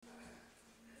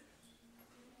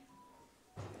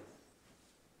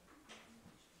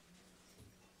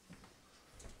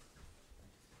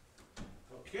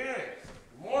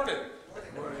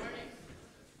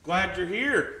Glad you're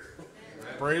here.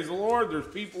 Amen. Praise the Lord. There's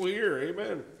people here.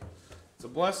 Amen. It's a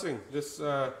blessing. This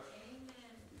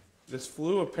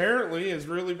flu apparently is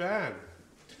really bad.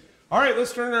 All right,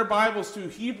 let's turn our Bibles to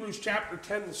Hebrews chapter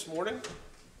 10 this morning.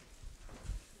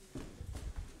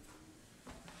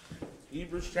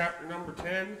 Hebrews chapter number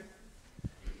 10.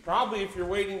 Probably if you're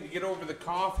waiting to get over the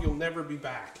cough, you'll never be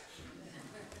back.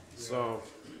 So,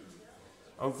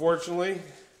 unfortunately,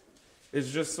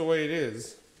 it's just the way it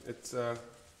is.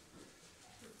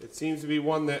 It seems to be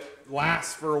one that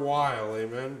lasts for a while,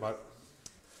 amen, but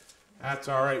that's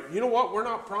all right. You know what? We're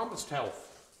not promised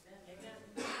health.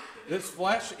 This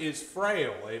flesh is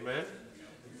frail, amen,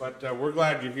 but we're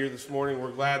glad you're here this morning.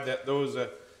 We're glad that those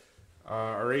that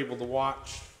are able to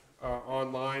watch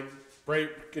online.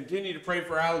 Continue to pray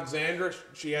for Alexandra.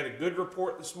 She had a good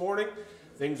report this morning.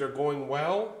 Things are going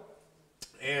well,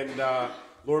 and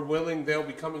Lord willing, they'll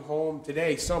be coming home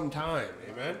today sometime,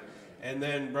 amen. And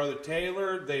then Brother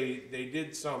Taylor, they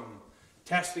did some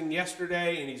testing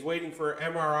yesterday, and he's waiting for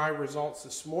MRI results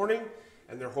this morning,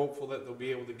 and they're hopeful that they'll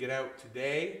be able to get out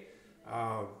today.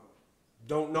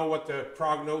 Don't know what the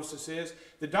prognosis is.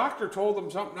 The doctor told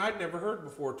them something I'd never heard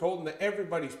before, told them that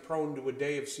everybody's prone to a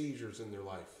day of seizures in their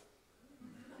life.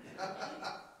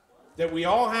 That we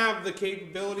all have the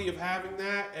capability of having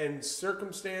that, and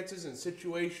circumstances and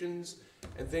situations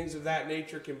and things of that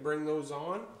nature can bring those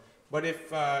on. But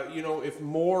if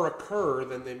more occur,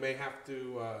 then they may have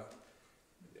to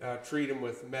treat them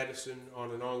with medicine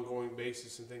on an ongoing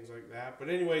basis and things like that. But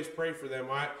anyways, pray for them.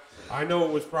 I know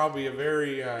it was probably a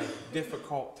very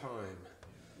difficult time.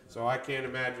 So I can't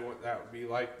imagine what that would be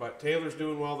like. But Taylor's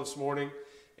doing well this morning,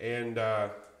 and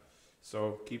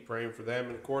so keep praying for them.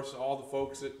 And of course, all the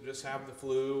folks that just have the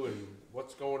flu and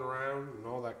what's going around and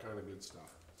all that kind of good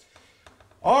stuff.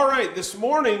 All right, this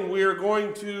morning we are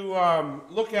going to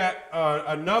look at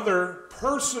another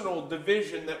personal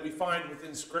division that we find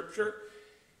within Scripture.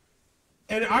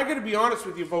 And I got to be honest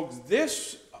with you folks,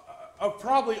 this, of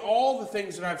probably all the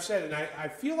things that I've said, and I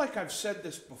feel like I've said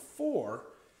this before,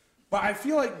 but I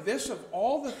feel like this, of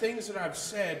all the things that I've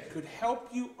said, could help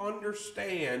you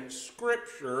understand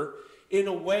Scripture in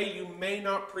a way you may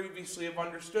not previously have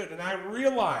understood. And I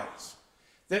realize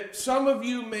that some of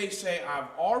you may say, I've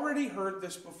already heard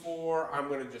this before, I'm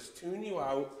going to just tune you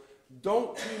out.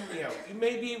 Don't tune me out. You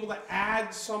may be able to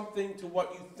add something to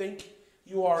what you think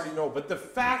you already know. But the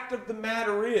fact of the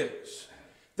matter is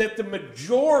that the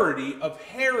majority of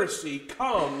heresy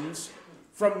comes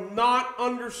from not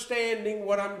understanding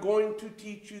what I'm going to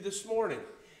teach you this morning.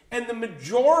 And the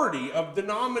majority of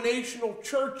denominational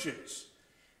churches,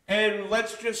 and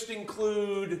let's just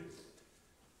include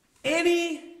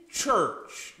any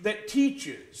church that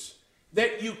teaches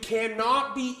that you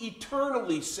cannot be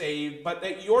eternally saved, but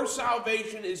that your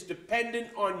salvation is dependent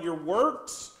on your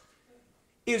works,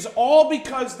 is all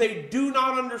because they do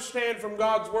not understand from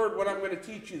God's word what I'm going to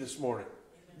teach you this morning.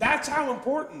 That's how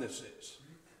important this is.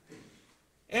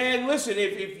 And listen,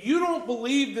 if you don't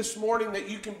believe this morning that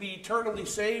you can be eternally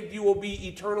saved, you will be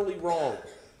eternally wrong.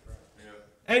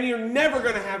 And you're never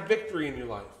going to have victory in your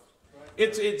life.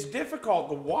 It's difficult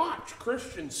to watch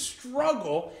Christians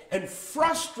struggle and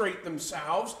frustrate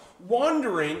themselves,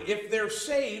 wondering if they're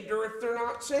saved or if they're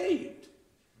not saved.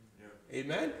 Yeah.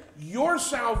 Amen? Your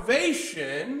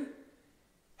salvation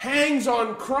hangs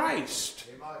on Christ.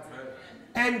 Amen.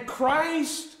 And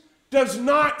Christ does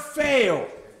not fail.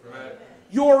 Right.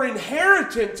 Your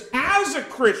inheritance as a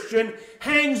Christian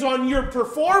hangs on your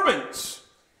performance,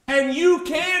 and you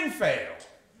can fail.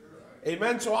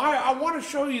 Amen. So I want to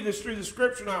show you this through the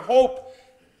Scripture, and I hope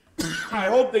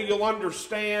that you'll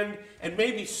understand and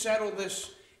maybe settle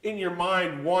this in your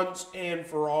mind once and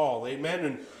for all. Amen.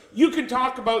 And you can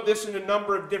talk about this in a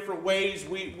number of different ways.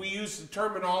 We use the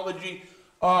terminology,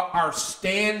 our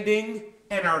standing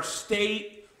and our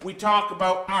state. We talk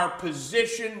about our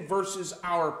position versus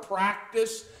our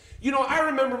practice. You know, I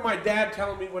remember my dad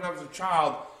telling me when I was a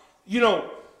child,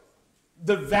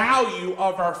 the value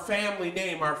of our family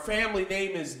name. Our family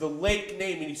name is the Lake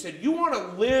name. And he said, you want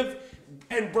to live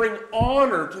and bring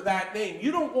honor to that name.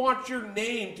 You don't want your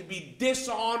name to be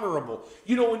dishonorable.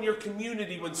 You know, in your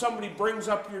community, when somebody brings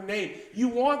up your name, you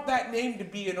want that name to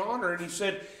be an honor. And he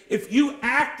said, if you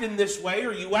act in this way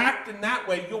or you act in that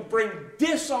way, you'll bring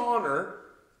dishonor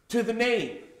to the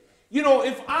name. You know,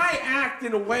 if I act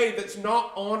in a way that's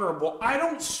not honorable, I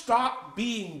don't stop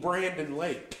being Brandon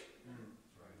Lake.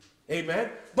 Amen.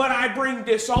 But I bring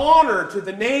dishonor to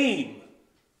the name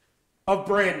of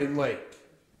Brandon Lake.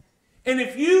 And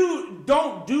if you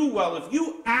don't do well, if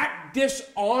you act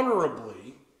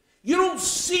dishonorably, you don't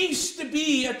cease to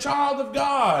be a child of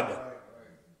God.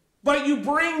 but you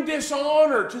bring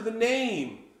dishonor to the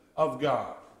name of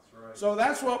God. So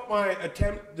that's what my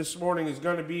attempt this morning is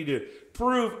going to be, to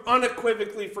prove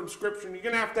unequivocally from Scripture. And you're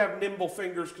going to have nimble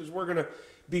fingers, because we're going to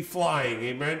be flying,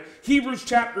 amen? Hebrews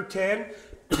chapter 10,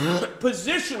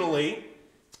 positionally,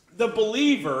 the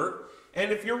believer,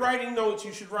 and if you're writing notes,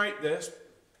 you should write this.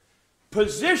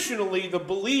 Positionally, the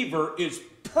believer is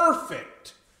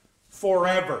perfect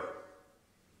forever.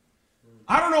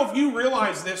 I don't know if you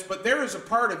realize this, but there is a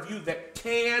part of you that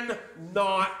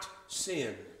cannot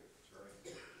sin.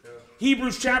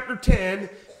 Hebrews chapter 10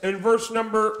 and verse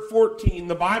number 14,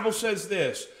 the Bible says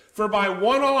this, for by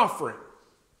one offering,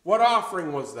 what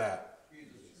offering was that?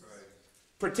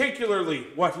 Particularly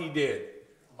what he did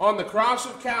on the cross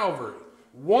of Calvary,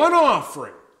 one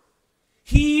offering,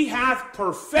 he hath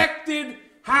perfected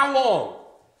how long?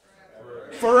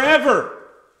 Forever.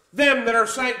 Them that are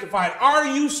sanctified. Are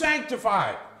you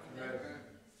sanctified? Amen.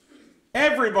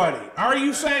 Everybody, are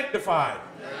you sanctified?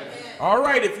 Amen. All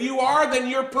right, if you are, then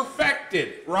you're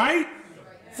perfected, right?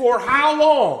 For how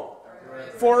long?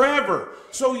 Forever.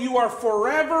 So you are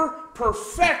forever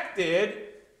perfected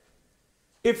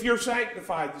if you're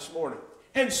sanctified this morning.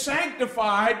 And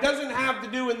sanctified doesn't have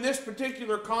to do in this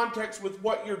particular context with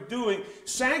what you're doing.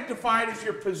 Sanctified is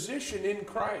your position in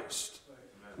Christ.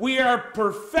 We are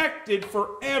perfected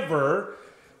forever,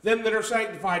 them that are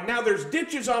sanctified. Now, there's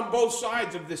ditches on both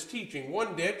sides of this teaching.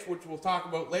 One ditch, which we'll talk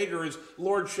about later, is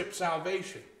lordship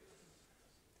salvation.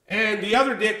 And the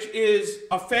other ditch is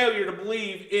a failure to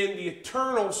believe in the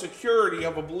eternal security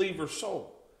of a believer's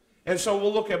soul. And so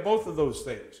we'll look at both of those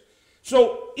things.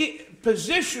 So,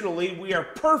 positionally, we are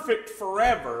perfect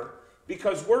forever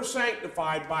because we're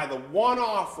sanctified by the one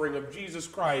offering of Jesus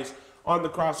Christ on the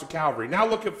cross of Calvary. Now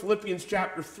look at Philippians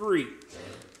chapter 3.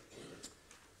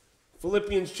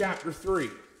 Philippians chapter 3.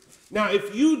 Now,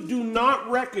 if you do not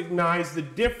recognize the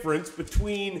difference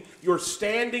between your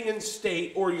standing and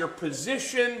state, or your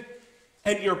position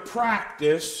and your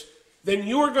practice, then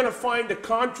you are going to find a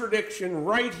contradiction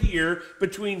right here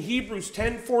between Hebrews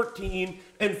 10:14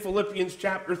 and Philippians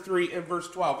chapter 3 and verse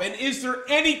 12. And is there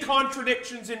any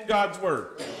contradictions in God's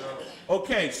word? No.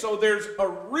 Okay, so there's a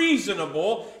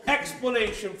reasonable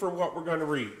explanation for what we're going to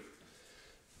read.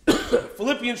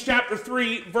 Philippians chapter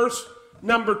 3, verse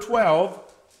number 12,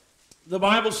 the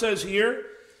Bible says here,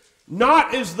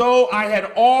 not as though I had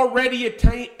already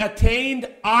attained,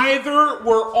 either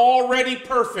were already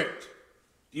perfect.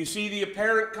 Do you see the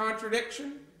apparent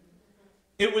contradiction?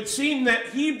 It would seem that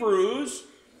Hebrews,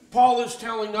 Paul is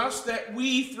telling us that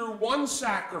we, through one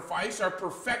sacrifice, are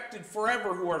perfected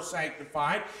forever who are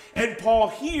sanctified. And Paul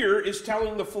here is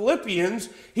telling the Philippians,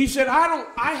 he said,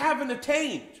 I haven't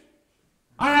attained.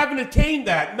 I haven't attained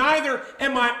that. Neither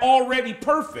am I already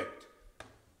perfect.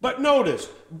 But notice,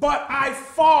 but I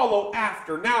follow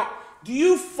after. Now, do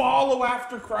you follow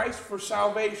after Christ for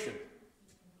salvation?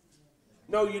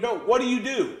 No, you don't. What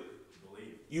do?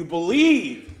 You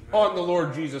believe on the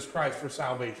Lord Jesus Christ for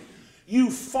salvation.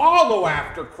 You follow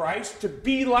after Christ to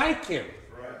be like him.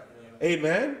 Right.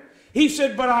 Amen. He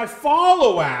said, but I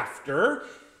follow after,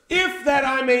 if that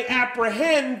I may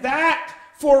apprehend that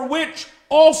for which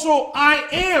also I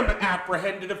am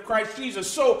apprehended of Christ Jesus.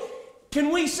 So, can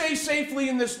we say safely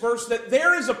in this verse that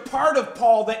there is a part of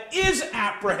Paul that is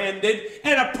apprehended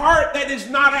and a part that is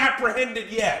not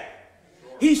apprehended yet?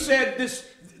 He said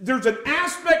there's an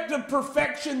aspect of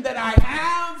perfection that I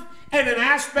have and an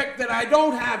aspect that I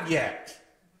don't have yet.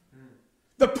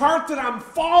 The part that I'm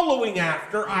following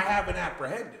after, I haven't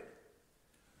apprehended.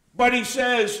 But he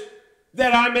says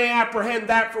that I may apprehend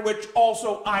that for which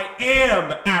also I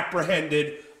am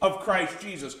apprehended of Christ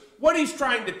Jesus. What he's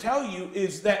trying to tell you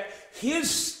is that his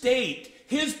state,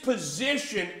 his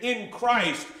position in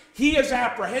Christ, he has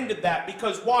apprehended that.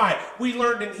 Because why? We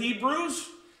learned in Hebrews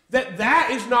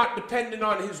that is not dependent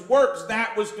on his works.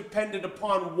 That was dependent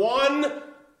upon one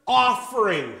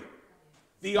offering.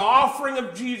 The offering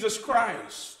of Jesus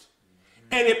Christ.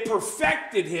 And it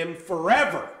perfected him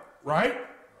forever. Right?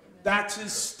 That's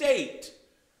his state.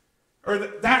 Or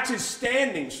that's his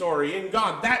standing, in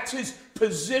God. That's his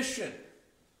position.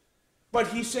 But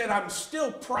he said, I'm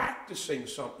still practicing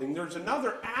something. There's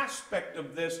another aspect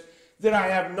of this that I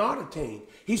have not attained.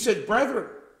 He said, brethren,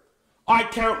 I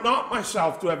count not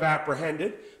myself to have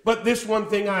apprehended, but this one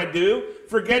thing I do,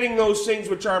 forgetting those things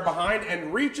which are behind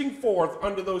and reaching forth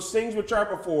unto those things which are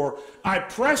before, I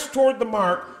press toward the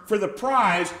mark for the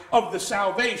prize of the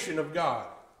salvation of God.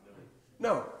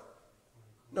 No,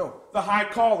 the high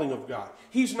calling of God.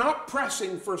 He's not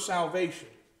pressing for salvation.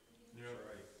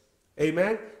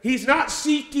 Amen? He's not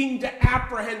seeking to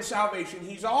apprehend salvation.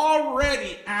 He's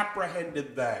already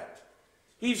apprehended that.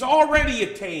 He's already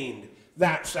attained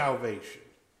that salvation.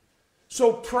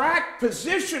 So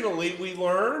positionally we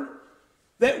learn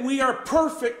that we are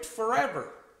perfect forever.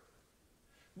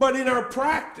 But in our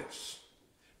practice,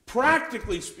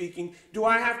 practically speaking, do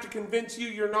I have to convince you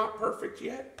you're not perfect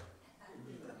yet?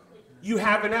 You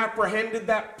haven't apprehended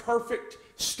that perfect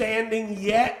standing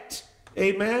yet?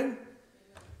 Amen?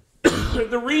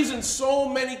 The reason so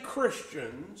many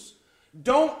Christians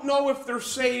don't know if they're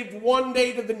saved one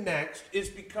day to the next is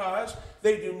because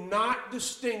they do not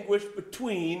distinguish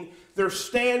between their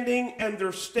standing and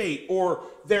their state, or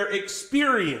their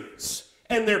experience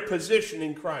and their position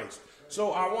in Christ.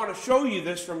 So I want to show you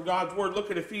this from God's Word.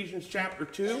 Look at Ephesians chapter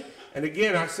 2. And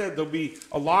again, I said there'll be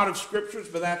a lot of scriptures,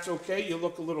 but that's okay. You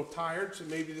look a little tired, so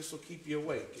maybe this will keep you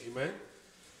awake. Amen?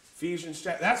 Ephesians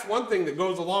chapter. That's one thing that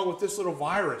goes along with this little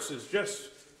virus, is just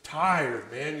tired,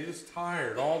 man. You're just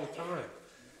tired all the time.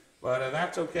 But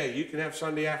that's okay. You can have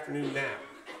Sunday afternoon nap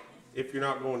if you're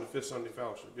not going to Fifth Sunday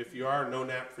Fellowship. If you are, no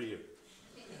nap for you.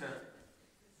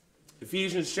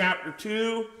 Ephesians chapter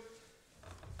 2.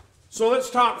 So let's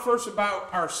talk first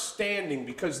about our standing,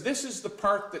 because this is the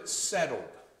part that's settled.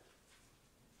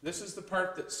 This is the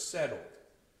part that's settled.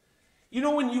 You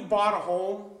know, when you bought a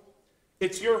home,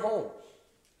 it's your home,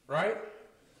 right?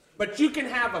 But you can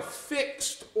have a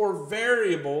fixed or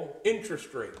variable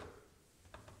interest rate.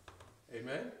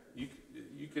 Amen?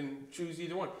 You can choose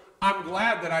either one. I'm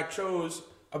glad that I chose,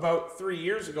 about 3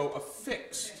 years ago, a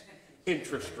fixed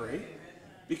interest rate,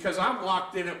 because I'm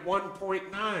locked in at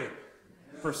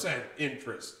 1.9%.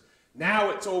 interest.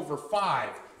 Now it's over 5.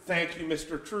 Thank you,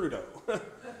 Mr. Trudeau.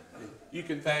 You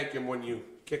can thank him when you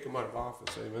kick him out of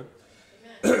office.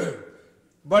 Amen.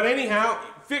 But anyhow,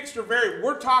 fixed or variable,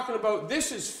 we're talking about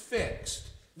this is fixed.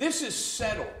 This is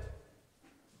settled.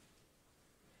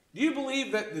 Do you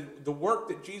believe that the work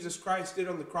that Jesus Christ did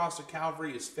on the cross of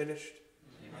Calvary is finished?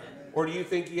 Amen. Or do you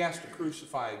think he has to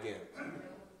crucify again?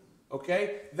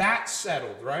 Okay? That's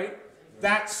settled, right?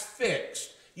 That's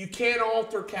fixed. You can't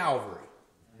alter Calvary,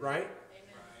 right?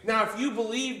 Now, if you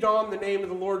believed on the name of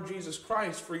the Lord Jesus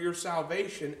Christ for your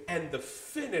salvation and the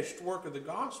finished work of the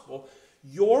gospel,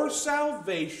 your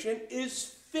salvation is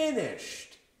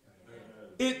finished.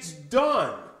 It's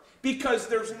done. Because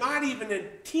there's not even a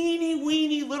teeny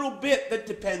weeny little bit that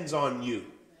depends on you.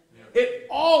 It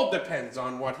all depends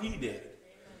on what he did.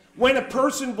 When a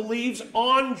person believes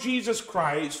on Jesus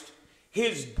Christ,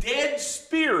 his dead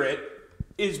spirit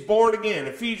is born again.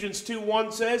 Ephesians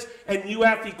 2:1 says, "And you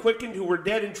hath he quickened who were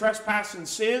dead in trespass and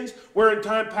sins, where in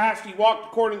time past ye walked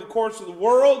according to the course of the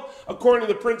world, according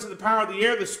to the prince of the power of the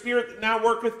air, the spirit that now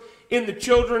worketh in the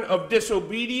children of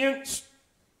disobedience."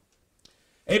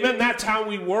 Amen. That's how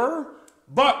we were.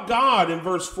 But God, in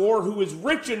verse 4, who is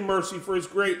rich in mercy for his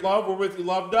great love, wherewith he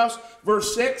loved us.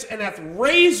 Verse 6, "And hath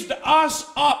raised us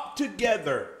up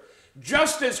together.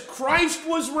 Just as Christ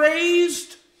was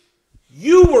raised,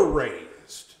 you were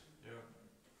raised." Yeah.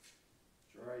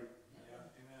 That's right.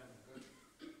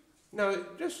 Yeah. Amen. Now,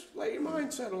 just let your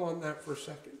mind settle on that for a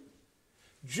second.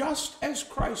 Just as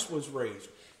Christ was raised.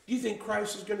 Do you think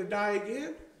Christ is going to die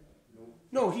again?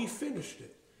 No, he finished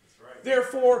it.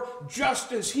 Therefore,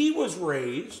 just as he was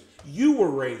raised, you were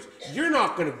raised. You're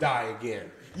not going to die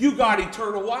again. You got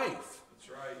eternal life. That's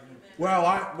right.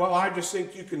 Well, I just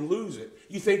think you can lose it.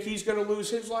 You think he's going to lose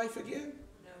his life again?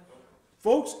 No.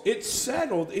 Folks, it's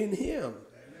settled in him.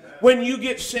 Amen. When you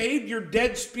get saved, your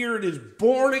dead spirit is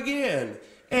born again,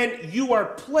 and you are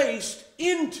placed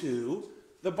into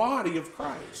the body of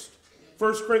Christ.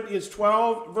 1 Corinthians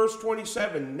 12, verse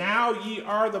 27, "Now ye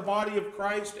are the body of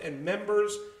Christ, and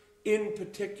members in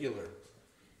particular."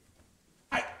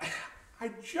 I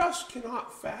just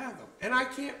cannot fathom, and I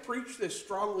can't preach this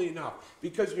strongly enough,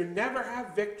 because you never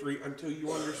have victory until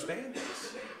you understand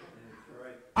this.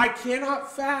 I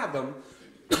cannot fathom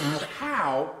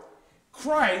how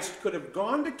Christ could have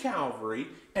gone to Calvary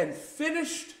and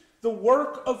finished the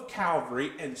work of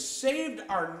Calvary and saved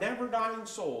our never-dying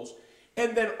souls,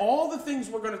 and then all the things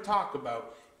we're going to talk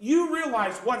about. You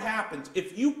realize what happens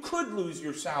if you could lose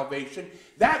your salvation.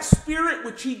 That spirit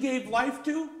which he gave life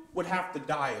to would have to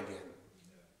die again.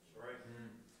 Right.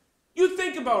 You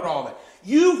think about all that.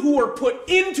 You who are put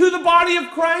into the body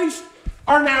of Christ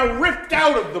are now ripped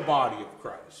out of the body of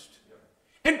Christ.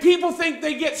 And people think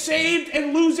they get saved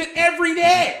and lose it every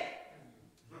day.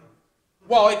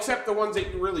 Well, except the ones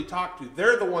that you really talk to.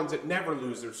 They're the ones that never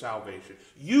lose their salvation.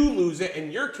 You lose it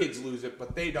and your kids lose it,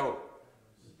 but they don't.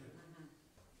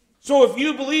 So if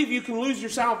you believe you can lose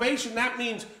your salvation, that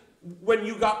means when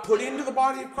you got put into the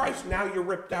body of Christ, now you're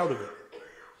ripped out of it.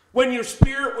 When your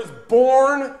spirit was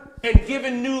born and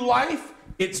given new life,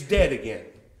 it's dead again.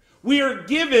 We are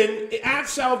given at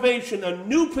salvation a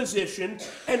new position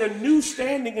and a new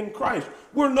standing in Christ.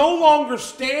 We're no longer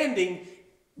standing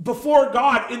before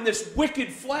God in this wicked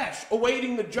flesh,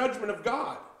 awaiting the judgment of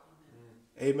God.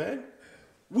 Amen?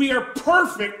 We are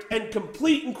perfect and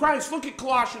complete in Christ. Look at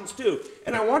Colossians 2.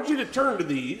 And I want you to turn to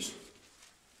these,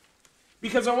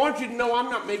 because I want you to know I'm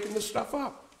not making this stuff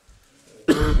up.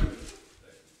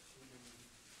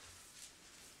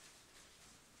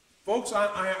 Folks,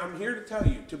 I'm here to tell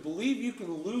you, to believe you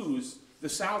can lose the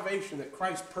salvation that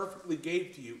Christ perfectly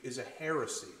gave to you is a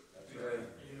heresy. That's right.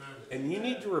 And you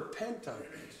need to repent of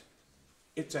it.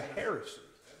 It's a heresy.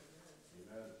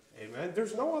 Amen.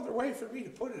 There's no other way for me to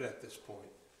put it at this point.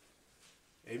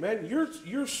 Amen.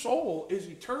 Your soul is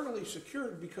eternally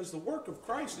secured because the work of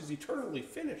Christ is eternally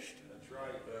finished. That's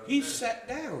right. He's set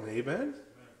down. Amen.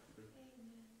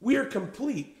 We are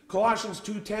complete. Colossians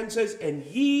 2:10 says, and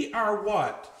ye are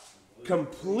what?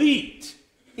 Complete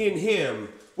in him,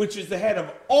 which is the head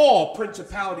of all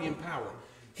principality and power.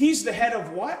 He's the head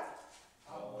of what?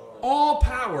 All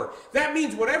power. That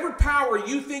means whatever power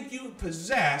you think you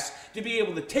possess to be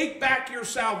able to take back your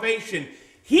salvation,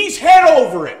 he's head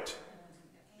over it.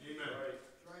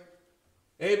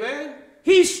 Amen. Amen.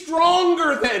 He's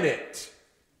stronger than it.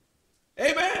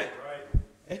 Amen.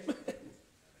 Amen.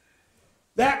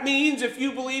 That means if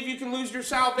you believe you can lose your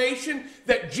salvation,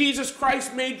 that Jesus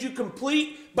Christ made you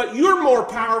complete, but you're more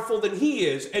powerful than he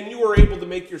is, and you are able to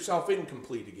make yourself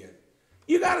incomplete again.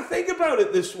 You got to think about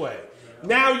it this way.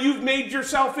 Now you've made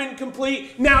yourself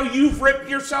incomplete. Now you've ripped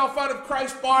yourself out of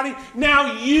Christ's body.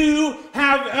 Now you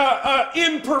have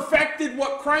imperfected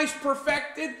what Christ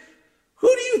perfected. Who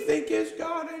do you think is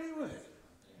God anyway?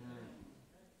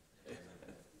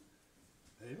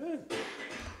 Amen.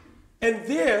 And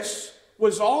this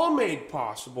was all made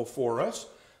possible for us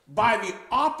by the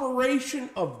operation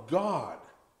of God.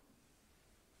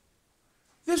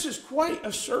 This is quite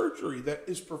a surgery that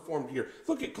is performed here.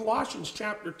 Look at Colossians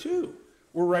chapter 2.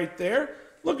 We're right there.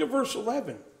 Look at verse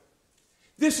 11.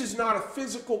 This is not a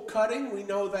physical cutting. We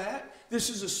know that. This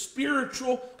is a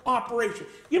spiritual operation.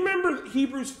 You remember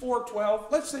Hebrews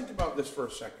 4:12? Let's think about this for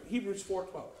a second. Hebrews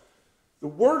 4:12. The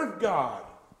word of God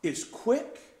is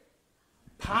quick,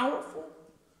 powerful,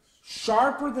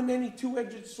 sharper than any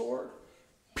two-edged sword,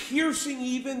 piercing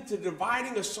even to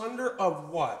dividing asunder of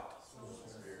what?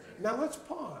 Now let's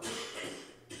pause.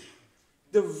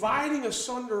 Dividing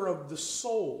asunder of the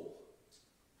soul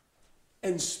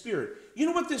and spirit. You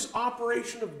know what this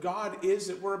operation of God is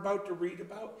that we're about to read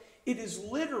about? It is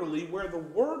literally where the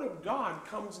Word of God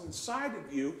comes inside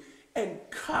of you and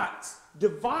cuts,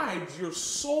 divides your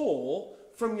soul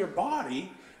from your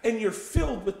body, and you're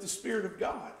filled with the Spirit of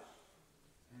God.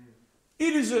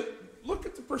 It is look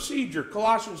at the procedure,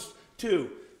 Colossians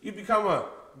 2. You become a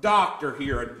doctor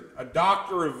here, a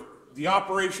doctor of the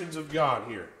operations of God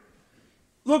here.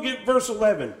 Look at verse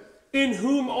 11. In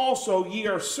whom also ye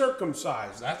are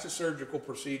circumcised. That's a surgical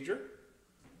procedure.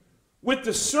 With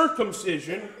the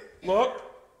circumcision, look,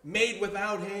 made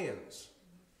without hands.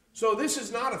 So this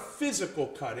is not a physical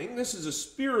cutting. This is a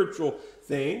spiritual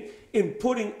thing in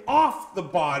putting off the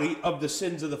body of the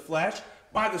sins of the flesh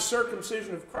by the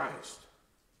circumcision of Christ.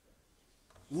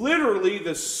 Literally,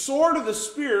 the sword of the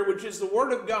Spirit, which is the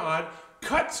Word of God,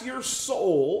 cuts your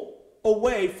soul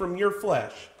away from your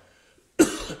flesh.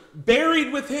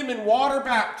 Buried with him in water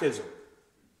baptism.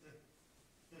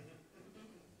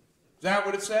 Is that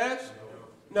what it says?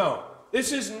 No.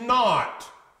 This is not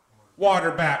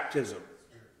water baptism.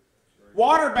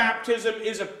 Water baptism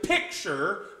is a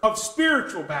picture of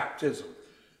spiritual baptism.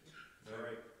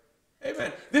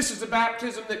 Amen. This is the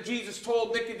baptism that Jesus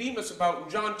told Nicodemus about in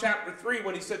John chapter 3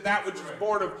 when he said that which is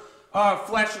born of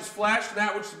flesh is flesh, and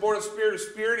that which is born of spirit is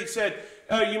spirit. He said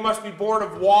you must be born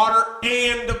of water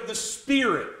and of the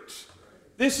Spirit.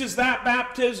 This is that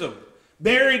baptism.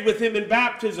 Buried with him in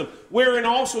baptism, wherein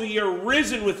also ye are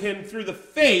risen with him through the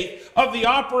faith of the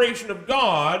operation of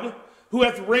God, who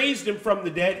hath raised him from the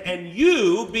dead, and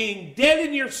you, being dead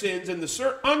in your sins and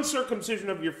the uncircumcision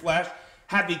of your flesh,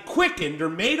 have he quickened or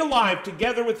made alive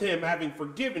together with him, having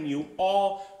forgiven you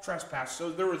all trespass. So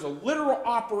there is a literal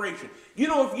operation. You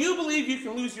know, if you believe you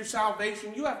can lose your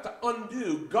salvation, you have to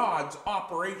undo God's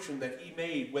operation that he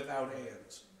made without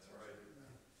hands.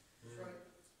 That's right.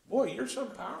 Boy, you're so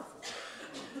powerful.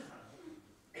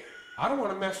 I don't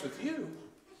want to mess with you.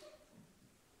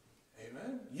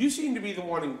 Amen. You seem to be the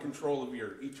one in control of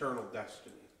your eternal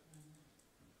destiny.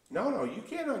 No, you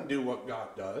can't undo what God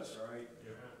does. Right.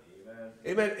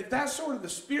 Amen. If that sort of the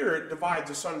Spirit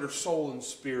divides us under soul and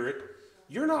spirit,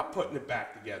 you're not putting it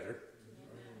back together.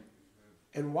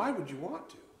 And why would you want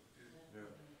to?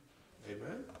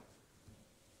 Amen.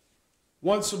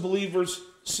 Once a believer's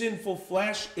sinful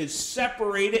flesh is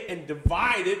separated and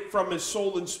divided from his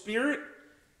soul and spirit,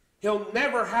 he'll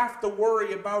never have to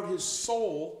worry about his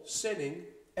soul sinning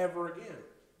ever again.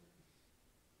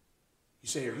 You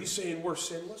say, are you saying we're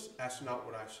sinless? That's not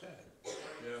what I said.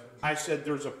 Yeah. I said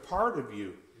there's a part of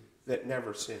you that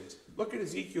never sins. Look at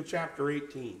Ezekiel chapter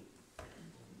 18.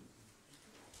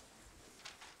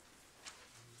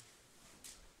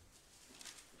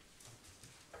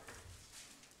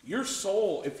 Your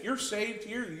soul, if you're saved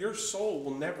here, your soul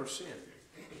will never sin.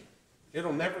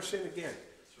 It'll never sin again.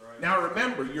 That's right. Now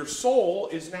remember, your soul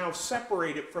is now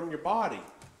separated from your body,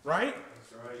 right?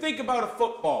 That's right. Think about a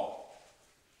football.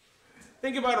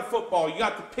 Think about a football. You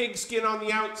got the pigskin on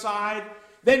the outside.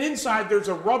 Then inside there's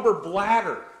a rubber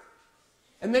bladder.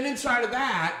 And then inside of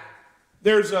that,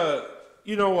 there's air.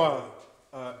 You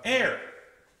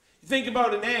think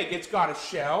about an egg. It's got a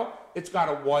shell. It's got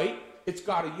a white. It's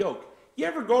got a yolk. You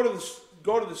ever go to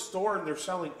the store and they're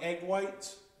selling egg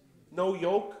whites? No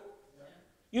yolk?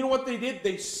 You know what they did?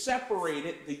 They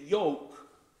separated the yolk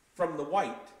from the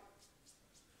white.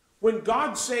 When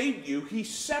God saved you, he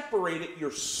separated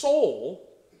your soul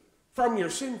from your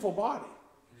sinful body.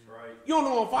 Right. You don't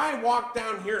know, if I walked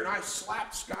down here and I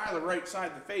slapped Skylar right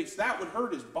side the face, that would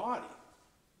hurt his body.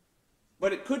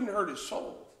 But it couldn't hurt his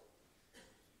soul.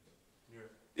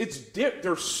 Yeah.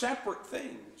 They're separate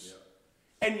things. Yeah.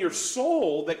 And your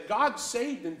soul that God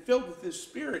saved and filled with his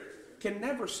spirit can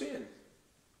never sin.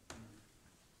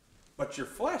 But your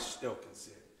flesh still can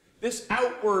sin. This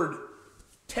outward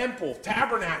temple,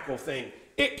 tabernacle thing,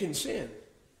 it can sin.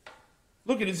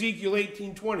 Look at Ezekiel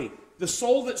 18:20. The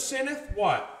soul that sinneth,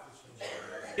 what?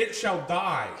 It shall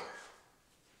die.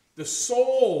 The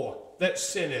soul that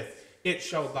sinneth, it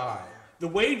shall die. The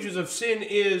wages of sin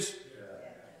is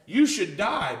you should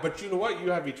die, but you know what?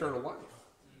 You have eternal life.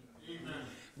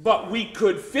 But we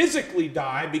could physically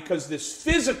die because this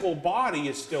physical body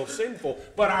is still sinful.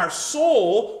 But our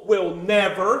soul will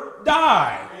never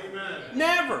die. Amen.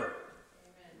 Never. Amen.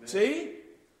 See?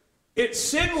 It's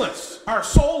sinless. Our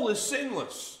soul is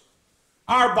sinless.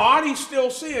 Our body still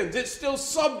sins. It's still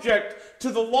subject to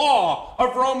the law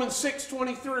of Romans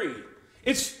 6:23.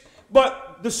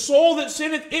 But the soul that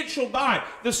sinneth, it shall die.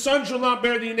 The Son shall not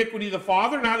bear the iniquity of the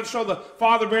Father, neither shall the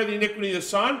Father bear the iniquity of the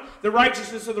Son. The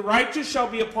righteousness of the righteous shall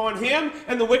be upon him,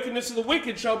 and the wickedness of the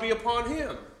wicked shall be upon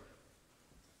him.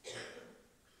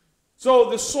 So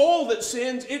the soul that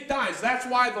sins, it dies. That's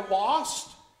why the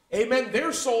lost, amen,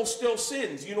 their soul still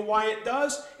sins. You know why it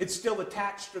does? It's still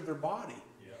attached to their body.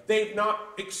 They've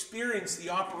not experienced the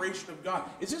operation of God.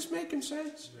 Is this making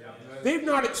sense? Yeah. They've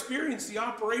not experienced the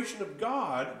operation of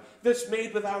God that's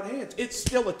made without hands. It's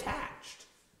still attached.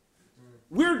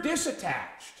 We're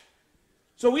disattached.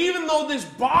 So even though this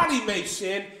body may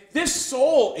sin, this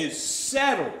soul is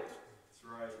settled. That's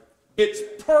right.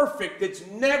 It's perfect. It's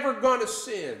never going to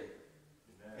sin.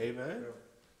 Amen. Amen.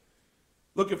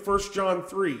 Look at 1 John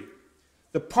 3.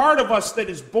 The part of us that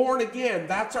is born again,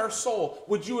 that's our soul.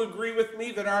 Would you agree with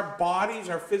me that our bodies,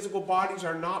 our physical bodies,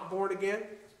 are not born again?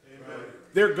 Amen.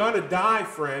 They're going to die,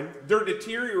 friend. They're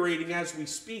deteriorating as we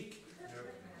speak.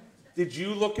 Yep. Did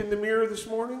you look in the mirror this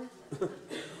morning?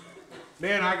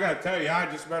 Man, I got to tell you, I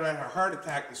just about had a heart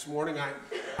attack this morning.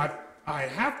 I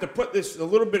have to put a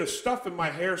little bit of stuff in my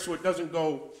hair so it doesn't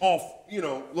go off,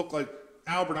 look like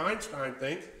Albert Einstein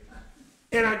thing.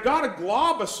 And I got a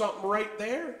glob of something right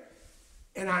there.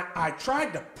 And I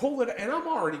tried to pull it, and I'm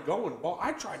already going bald.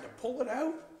 I tried to pull it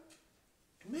out,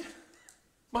 and man,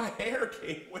 my hair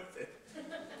came with it.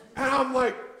 And I'm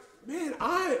like, man,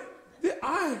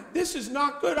 this is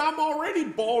not good. I'm already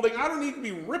balding. I don't need to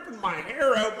be ripping my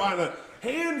hair out by the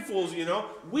handfuls,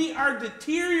 We are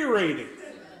deteriorating.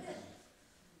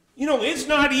 It's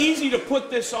not easy to put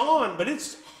this on, but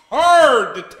it's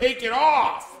hard to take it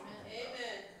off.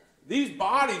 These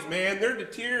bodies, man, they're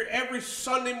deteriorating. Every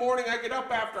Sunday morning I get up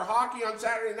after hockey on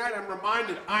Saturday night, I'm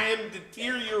reminded I am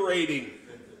deteriorating.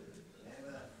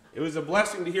 It was a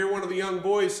blessing to hear one of the young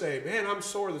boys say, man, I'm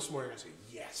sore this morning. I say,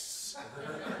 yes.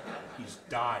 He's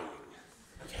dying.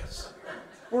 Yes.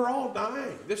 We're all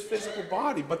dying. This physical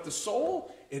body. But the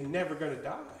soul is never going to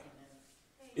die.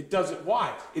 It doesn't,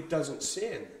 why? It doesn't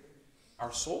sin.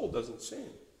 Our soul doesn't sin.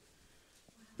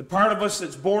 The part of us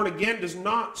that's born again does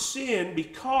not sin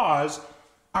because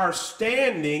our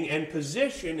standing and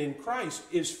position in Christ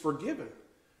is forgiven.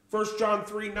 1 John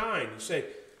 3:9, you say,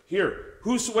 here,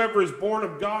 whosoever is born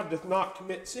of God doth not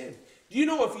commit sin. Do you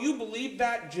know if you believe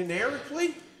that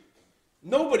generically,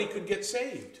 nobody could get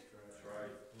saved? That's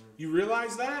right. You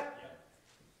realize that? Yeah.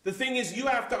 The thing is, you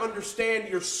have to understand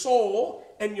your soul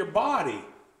and your body.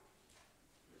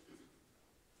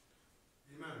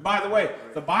 By the way,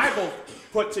 the Bible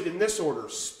puts it in this order: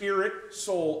 spirit,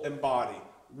 soul, and body.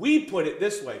 We put it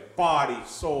this way: body,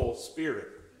 soul, spirit.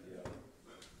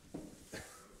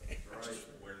 Just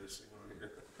wear this thing on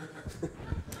here.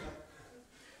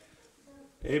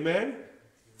 Amen.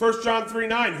 1 John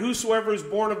 3:9, whosoever is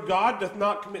born of God doth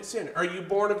not commit sin. Are you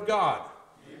born of God?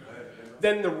 Amen.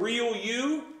 Then the real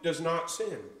you does not sin.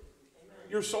 Amen.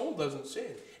 Your soul doesn't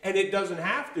sin. And it doesn't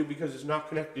have to, because it's not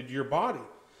connected to your body.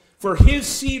 For his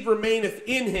seed remaineth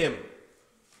in him.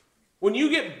 When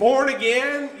you get born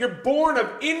again, you're born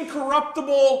of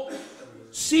incorruptible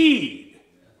seed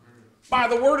by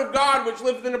the word of God, which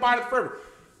liveth and abideth forever.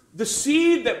 The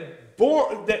seed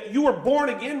that you were born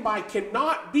again by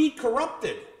cannot be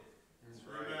corrupted.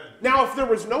 Right. Now, if there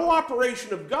was no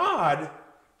operation of God,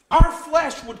 our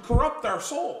flesh would corrupt our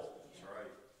soul. Right.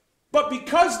 But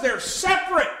because they're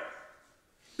separate,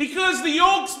 because the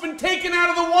yolk's been taken out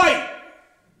of the white,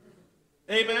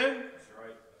 amen?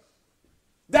 Right.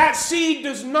 That seed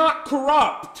does not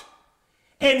corrupt,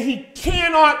 and he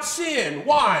cannot sin.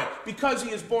 Why? Because he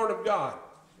is born of God.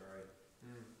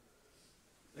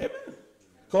 Right. Amen.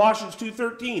 Colossians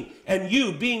 2:13, and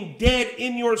you, being dead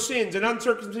in your sins and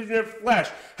uncircumcision of flesh,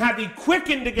 hath he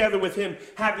quickened together with him,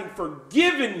 having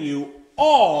forgiven you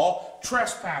all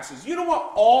trespasses. You know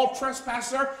what all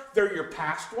trespasses are? They're your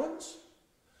past ones,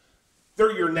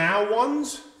 they're your now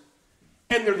ones,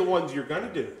 and they're the ones you're going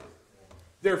to do.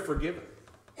 They're forgiven.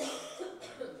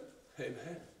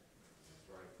 Amen.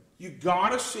 You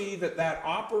got to see that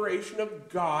operation of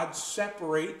God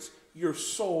separates your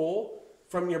soul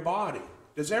from your body.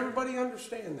 Does everybody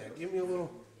understand that? Give me a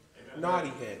little naughty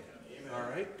head. Amen. All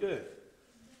right, good.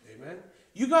 Amen.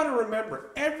 You got to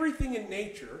remember, everything in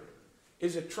nature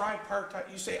is a tripartite.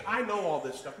 You say, I know all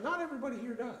this stuff. Not everybody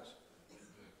here does.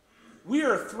 We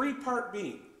are a three-part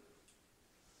being.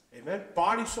 Amen.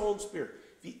 Body, soul, and spirit.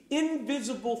 The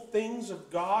invisible things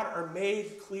of God are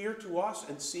made clear to us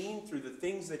and seen through the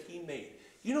things that he made.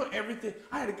 You know everything.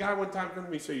 I had a guy one time come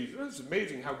to me and say, it's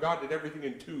amazing how God did everything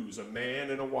in twos, a man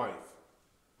and a wife.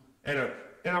 And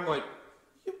I'm like,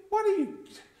 what are you?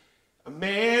 A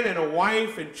man and a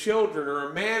wife and children,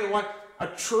 or a man and wife. A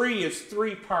tree is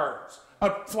three parts.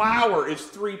 A flower is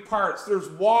three parts. There's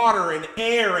water and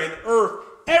air and earth.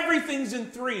 Everything's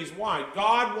in threes. Why?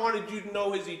 God wanted you to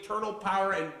know his eternal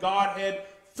power and Godhead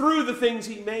through the things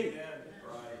he made.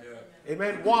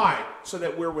 Amen. Why? So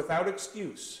that we're without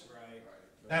excuse.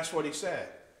 That's what he said.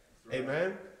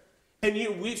 Amen. And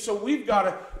we've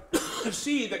got to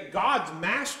see that God's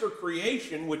master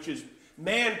creation, which is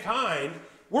mankind,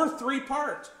 we're three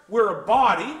parts. We're a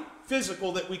body,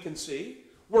 physical, that we can see.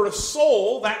 We're a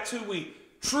soul, that's who we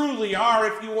truly are.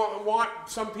 If you want,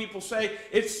 some people say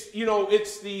it's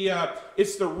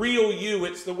the real you.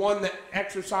 It's the one that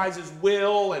exercises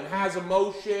will and has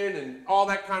emotion and all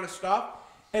that kind of stuff.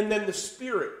 And then the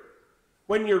spirit.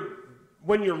 When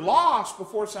you're lost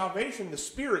before salvation, the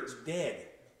spirit's dead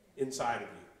inside of you.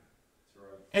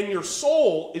 That's right. And your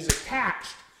soul is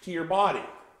attached to your body.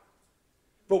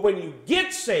 But when you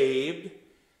get saved,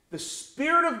 the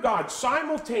Spirit of God,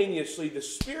 simultaneously, the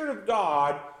Spirit of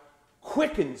God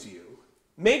quickens you,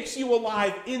 makes you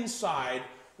alive inside,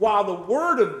 while the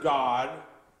Word of God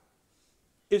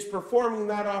is performing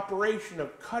that operation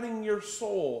of cutting your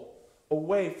soul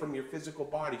away from your physical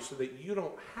body so that you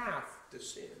don't have to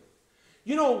sin.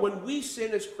 You know, when we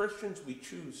sin as Christians, we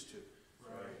choose to.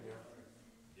 Right.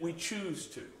 We choose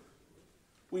to.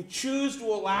 We choose to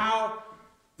allow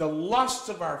the lusts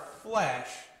of our flesh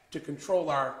to control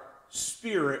our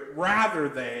spirit rather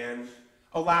than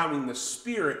allowing the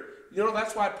Spirit. You know,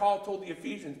 that's why Paul told the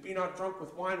Ephesians, be not drunk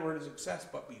with wine where it is excess,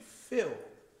 but be filled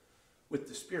with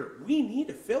the Spirit. We need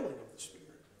a filling of the Spirit.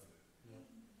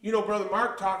 You know, Brother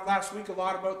Mark talked last week a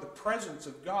lot about the presence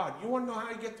of God. You want to know how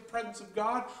you get the presence of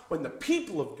God? When the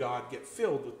people of God get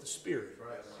filled with the Spirit.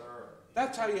 Right, sir.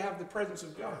 That's how you have the presence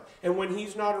of God. And when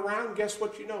he's not around, guess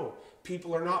what you know?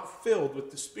 People are not filled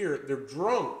with the Spirit. They're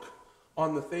drunk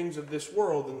on the things of this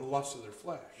world and the lusts of their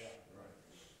flesh. Yeah,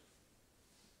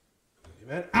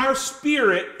 right. Amen. Our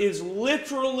spirit is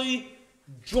literally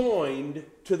joined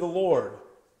to the Lord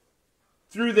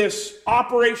through this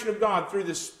operation of God, through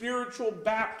the spiritual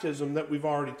baptism that we've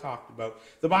already talked about.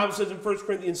 The Bible says in 1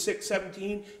 Corinthians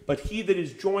 6:17, but he that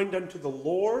is joined unto the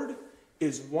Lord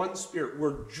is one spirit.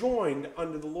 We're joined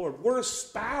unto the Lord. We're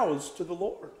espoused to the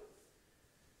Lord.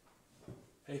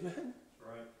 Amen?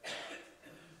 Right.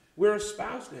 We're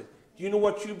espoused to him. Do you know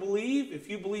what you believe? If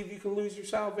you believe you can lose your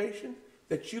salvation,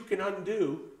 that you can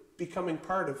undo becoming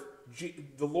part of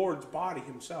the Lord's body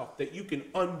himself, that you can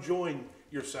unjoin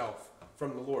yourself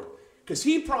from the Lord. Because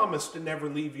he promised to never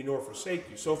leave you nor forsake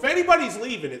you. So if anybody's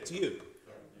leaving, it's you.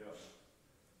 Yes.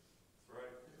 Right.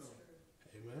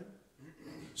 Amen.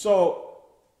 So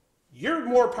you're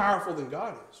more powerful than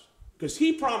God is. Because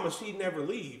he promised he'd never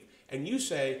leave. And you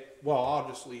say, well, I'll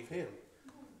just leave him.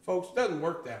 Folks, it doesn't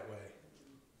work that way.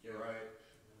 You're right.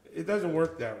 It doesn't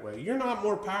work that way. You're not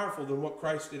more powerful than what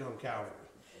Christ did on Calvary.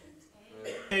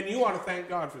 And you ought to thank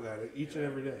God for that each and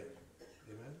every day.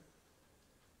 Amen.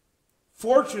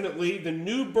 Fortunately, the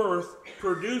new birth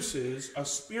produces a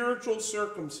spiritual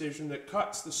circumcision that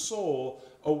cuts the soul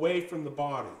away from the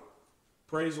body.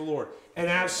 Praise the Lord. And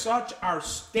as such, our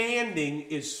standing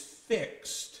is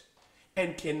fixed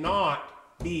and cannot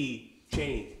be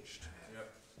changed.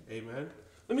 Yep. Amen.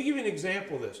 Let me give you an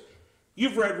example of this.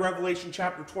 You've read Revelation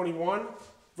chapter 21,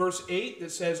 verse 8,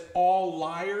 that says, all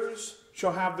liars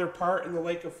shall have their part in the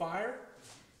lake of fire.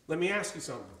 Let me ask you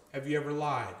something. Have you ever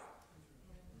lied?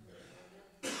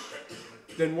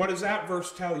 Then what does that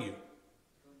verse tell you?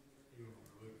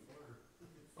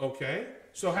 Okay,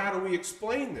 so how do we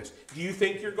explain this? Do you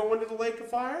think you're going to the lake of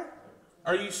fire?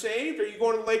 Are you saved? Are you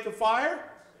going to the lake of fire?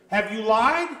 Have you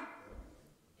lied?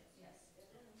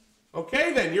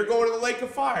 Okay, then, you're going to the lake of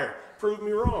fire. Prove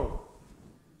me wrong.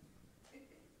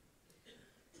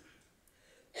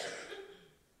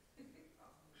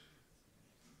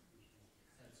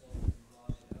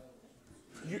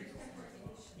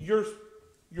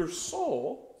 Your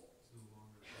soul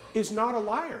is not a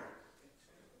liar.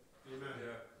 Amen.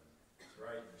 Yeah. That's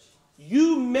right.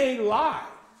 You may lie,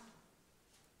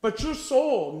 but your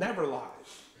soul never lies.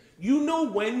 You know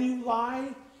when you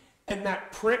lie and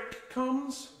that prick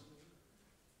comes,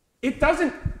 it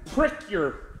doesn't prick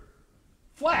your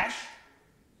flesh,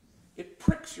 it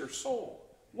pricks your soul.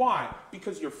 Why?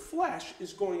 Because your flesh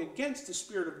is going against the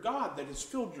Spirit of God that has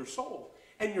filled your soul.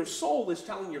 And your soul is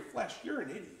telling your flesh, you're an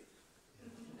idiot.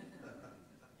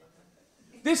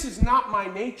 This is not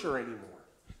my nature anymore.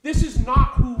 This is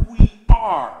not who we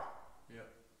are. Yeah.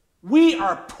 We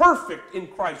are perfect in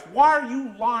Christ. Why are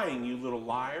you lying, you little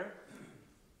liar?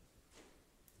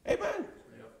 Amen.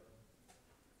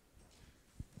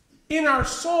 In our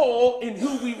soul, in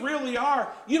who we really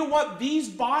are, you know what? These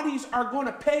bodies are going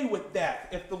to pay with death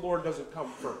if the Lord doesn't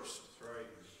come first. That's right.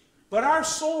 But our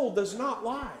soul does not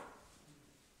lie.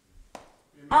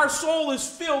 Our soul is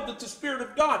filled with the Spirit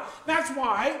of God. That's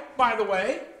why, by the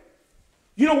way,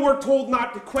 you know, we're told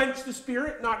not to quench the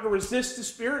Spirit, not to resist the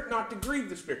Spirit, not to grieve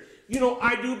the Spirit. You know,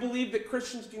 I do believe that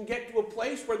Christians can get to a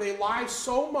place where they lie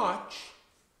so much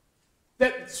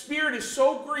that the Spirit is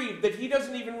so grieved that he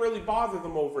doesn't even really bother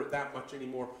them over it that much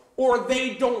anymore. Or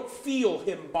they don't feel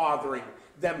him bothering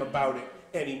them about it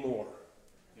anymore.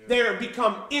 Yeah. They are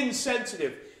become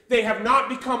insensitive. They have not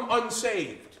become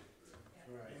unsaved.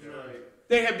 Right.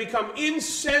 They have become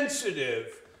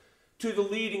insensitive to the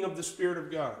leading of the Spirit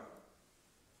of God.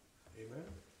 Amen.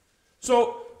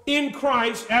 So, in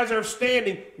Christ, as our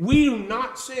standing, we do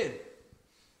not sin.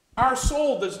 Our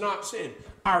soul does not sin.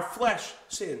 Our flesh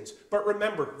sins. But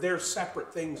remember, they're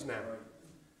separate things now.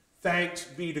 Thanks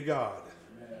be to God.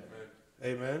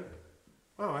 Amen. Amen.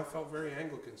 Wow, I felt very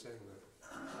Anglican saying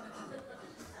that.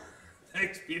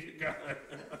 Thanks be to God.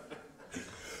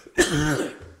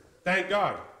 Thank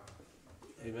God.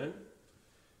 Amen.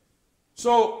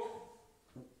 So,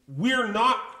 we're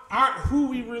not who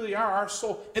we really are, our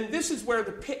soul. And this is where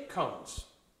the pit comes.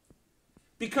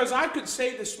 Because I could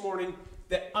say this morning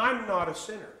that I'm not a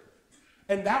sinner.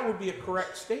 And that would be a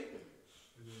correct statement.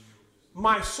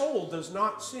 My soul does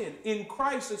not sin. In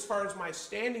Christ, as far as my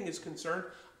standing is concerned,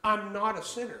 I'm not a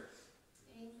sinner.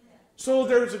 Amen. So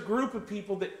there's a group of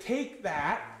people that take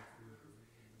that,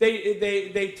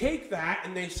 they take that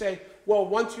and they say, well,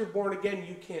 once you're born again,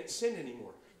 you can't sin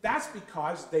anymore. That's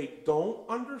because they don't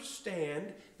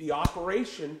understand the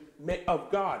operation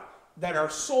of God, that our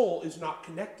soul is not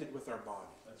connected with our body.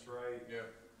 That's right. Yeah.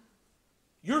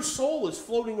 Your soul is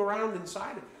floating around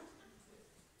inside of you,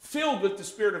 filled with the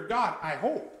Spirit of God, I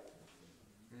hope.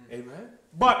 Amen.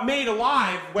 But made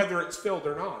alive, whether it's filled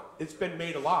or not. It's been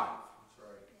made alive. That's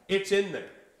right. It's in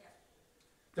there.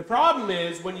 The problem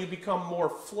is when you become more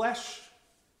fleshly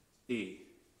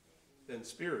than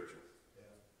spiritual.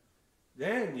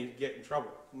 Then you get in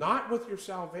trouble. Not with your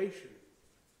salvation,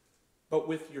 but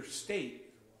with your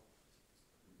state,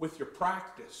 with your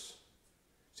practice.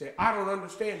 Say, I don't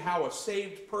understand how a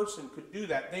saved person could do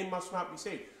that. They must not be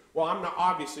saved. Well, I'm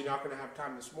obviously not going to have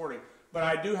time this morning, but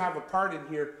I do have a part in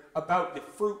here about the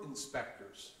fruit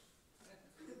inspectors.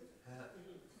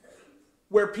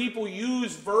 Where people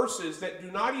use verses that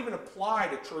do not even apply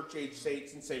to church-age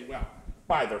saints and say, well,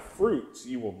 by their fruits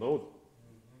you will know them.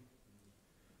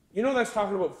 You know that's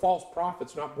talking about false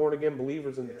prophets, not born-again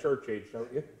believers in the church age,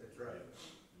 don't you? That's right.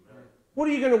 What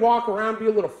are you going to walk around, be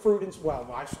a little fruit and... Well,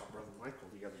 I saw Brother Michael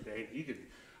the other day, and he didn't...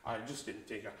 I just didn't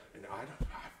think...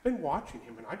 I've been watching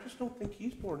him, and I just don't think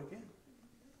he's born again.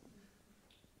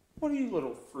 What are you,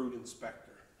 little fruit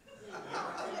inspector?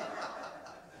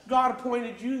 God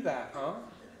appointed you that, huh?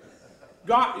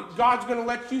 God's going to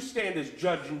let you stand as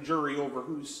judge and jury over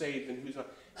who's saved and who's not.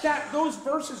 Those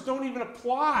verses don't even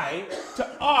apply to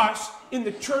us in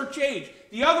the church age.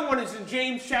 The other one is in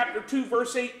James chapter 2,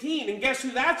 verse 18. And guess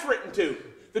who that's written to?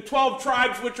 The 12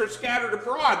 tribes which are scattered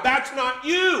abroad. That's not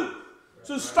you.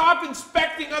 So stop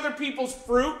inspecting other people's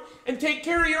fruit and take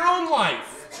care of your own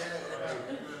life.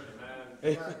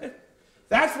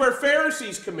 That's where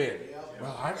Pharisees come in.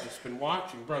 Well, I've just been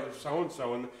watching Brother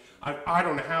so-and-so, and I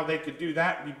don't know how they could do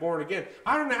that and be born again.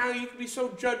 I don't know how you could be so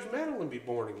judgmental and be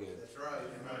born again. That's right.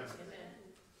 Amen.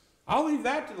 I'll leave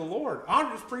that to the Lord.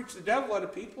 I'll just preach the devil out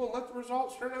of people and let the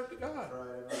results turn out to God.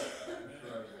 That's right.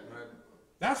 Amen.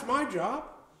 That's my job.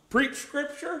 Preach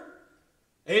Scripture.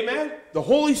 Amen. The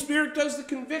Holy Spirit does the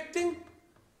convicting.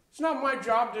 It's not my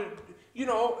job to,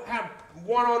 have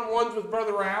one-on-ones with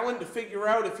Brother Allen to figure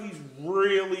out if he's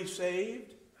really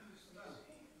saved.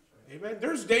 Amen.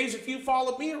 There's days if you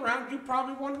followed me around, you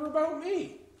probably wonder about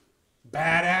me.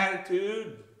 Bad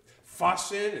attitude,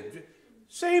 fussing, and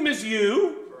same as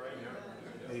you.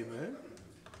 Amen.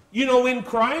 In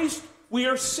Christ, we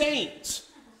are saints.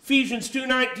 Ephesians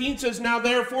 2:19 says, now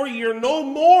therefore ye are no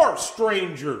more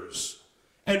strangers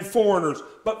and foreigners,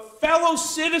 but fellow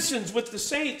citizens with the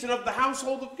saints and of the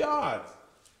household of God.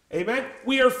 Amen.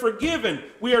 We are forgiven.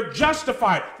 We are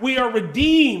justified. We are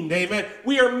redeemed. Amen.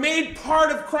 We are made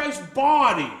part of Christ's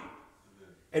body.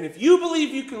 And if you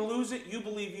believe you can lose it, you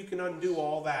believe you can undo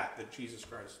all that Jesus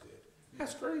Christ did.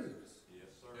 That's craziness. Yes,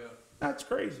 sir. That's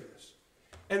craziness.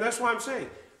 And that's why I'm saying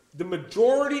the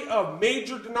majority of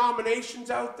major denominations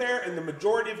out there and the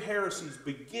majority of heresies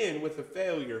begin with a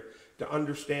failure to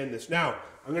understand this. Now,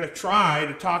 I'm going to try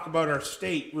to talk about our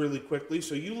state really quickly,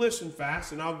 so you listen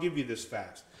fast and I'll give you this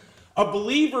fast. A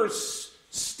believer's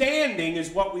standing is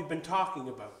what we've been talking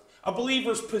about. A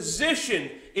believer's position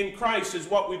in Christ is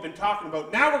what we've been talking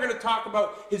about. Now we're going to talk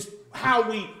about how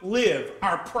we live,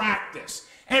 our practice,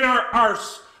 and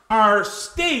our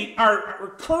state,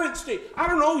 our current state. I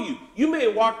don't know you. You may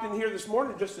have walked in here this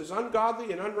morning just as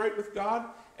ungodly and unright with God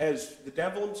as the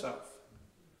devil himself.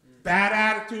 Bad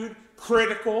attitude,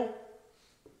 critical,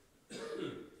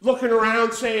 looking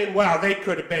around saying, well, they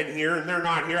could have been here and they're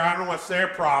not here. I don't know what's their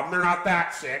problem. They're not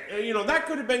that sick. That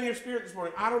could have been your spirit this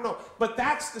morning. I don't know. But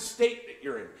that's the state that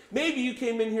you're in. Maybe you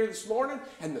came in here this morning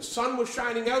and the sun was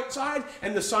shining outside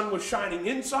and the sun was shining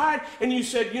inside. And you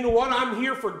said, you know what? I'm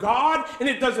here for God and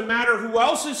it doesn't matter who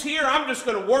else is here. I'm just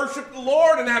going to worship the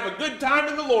Lord and have a good time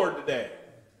in the Lord today.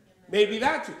 Maybe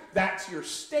that's your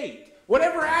state.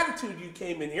 Whatever attitude you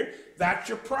came in here, that's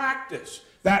your practice.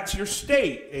 That's your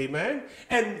state, amen?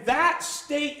 And that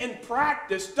state and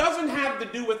practice doesn't have to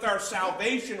do with our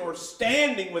salvation or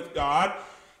standing with God.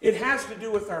 It has to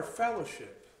do with our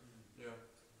fellowship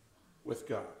with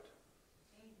God.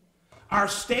 Our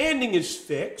standing is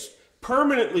fixed,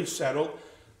 permanently settled,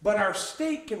 but our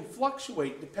state can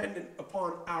fluctuate dependent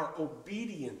upon our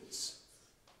obedience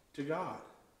to God.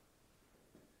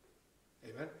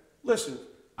 Amen? Listen.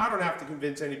 I don't have to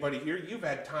convince anybody here. You've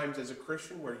had times as a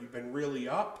Christian where you've been really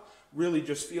up, really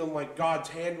just feeling like God's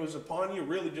hand was upon you,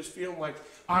 really just feeling like,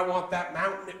 I want that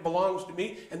mountain, it belongs to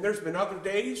me. And there's been other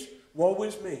days, woe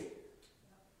is me.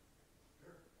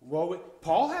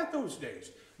 Paul had those days.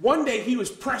 One day he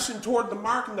was pressing toward the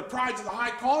mark and the prize of the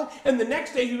high calling, and the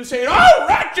next day he was saying, oh,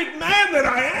 wretched man that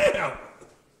I am.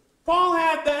 Paul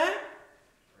had that.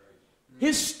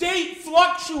 His state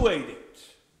fluctuated,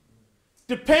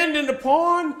 dependent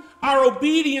upon our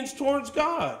obedience towards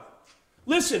God.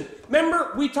 Listen,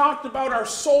 remember we talked about our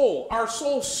soul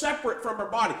separate from our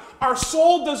body. Our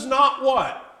soul does not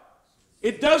what?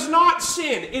 It does not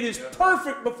sin. It is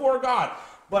perfect before God.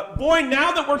 But boy,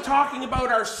 now that we're talking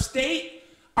about our state,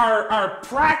 our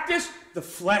practice, the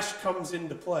flesh comes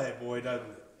into play, boy, doesn't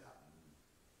it?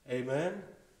 Amen?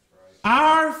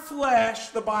 Our flesh,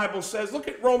 the Bible says, look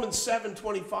at Romans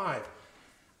 7:25.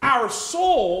 Our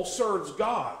soul serves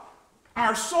God.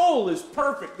 Our soul is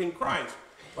perfect in Christ.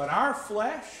 But our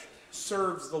flesh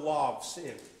serves the law of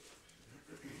sin.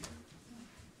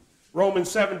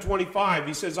 Romans 7:25,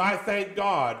 he says, I thank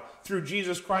God through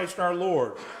Jesus Christ our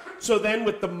Lord. So then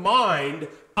with the mind,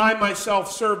 I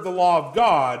myself serve the law of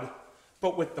God,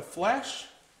 but with the flesh,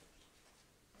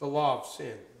 the law of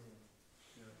sin.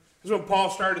 Because when Paul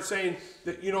started saying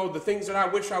that, you know, the things that I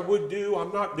wish I would do,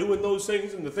 I'm not doing those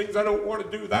things, and the things I don't want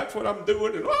to do, that's what I'm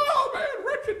doing, and oh man,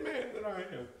 wretched man that I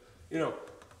am. You know,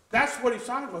 that's what he's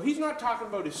talking about. He's not talking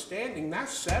about his standing,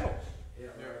 that's settled. Yeah.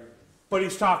 But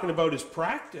he's talking about his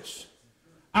practice.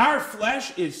 Our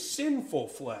flesh is sinful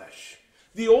flesh.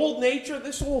 The old nature,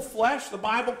 this old flesh, the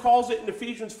Bible calls it in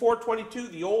Ephesians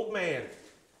 4:22, the old man.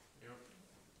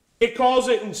 It calls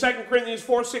it in 2 Corinthians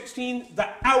 4:16, the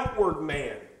outward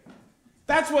man.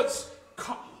 That's what's,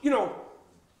 you know,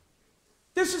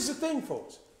 this is the thing,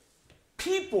 folks.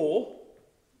 People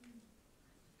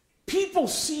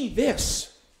see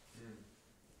this.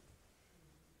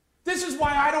 This is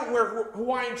why I don't wear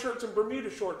Hawaiian shirts and Bermuda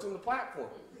shorts on the platform.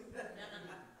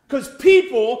 Because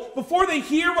people, before they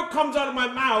hear what comes out of my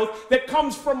mouth that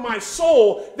comes from my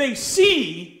soul, they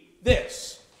see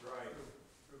this. Right.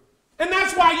 And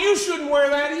that's why you shouldn't wear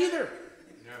that either.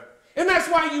 Yeah. And that's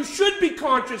why you should be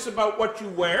conscious about what you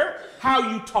wear,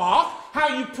 how you talk,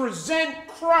 how you present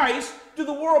Christ to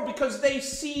the world, because they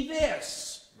see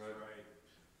this.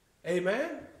 Right.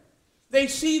 Amen? They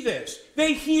see this.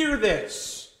 They hear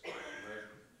this.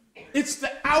 Right. It's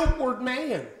the outward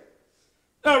man.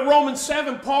 Romans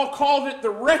 7, Paul called it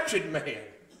the wretched man.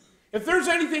 If there's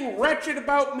anything wretched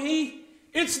about me,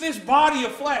 it's this body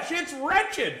of flesh. It's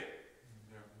wretched.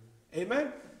 Yeah.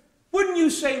 Amen? Wouldn't you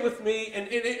say with me, and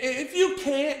if you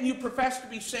can't and you profess to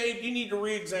be saved, you need to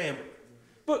re-examine.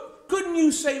 But couldn't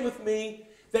you say with me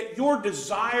that your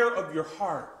desire of your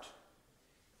heart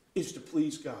is to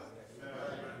please God? Amen.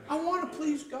 I want to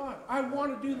please God. I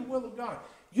want to do the will of God.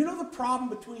 You know the problem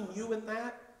between you and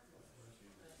that?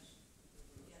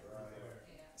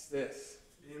 It's this.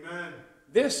 Amen.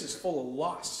 This is full of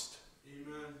lust.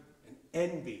 Amen. And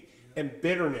envy and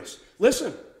bitterness.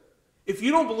 Listen, if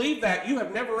you don't believe that, you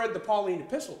have never read the Pauline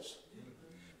epistles.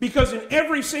 Because in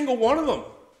every single one of them,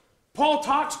 Paul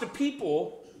talks to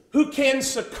people who can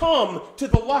succumb to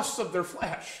the lusts of their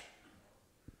flesh.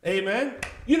 Amen?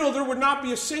 You know, there would not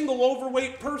be a single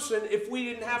overweight person if we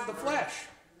didn't have the flesh.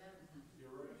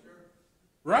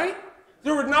 Right?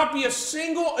 There would not be a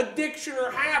single addiction or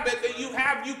habit that you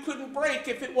have you couldn't break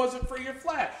if it wasn't for your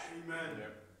flesh. Amen.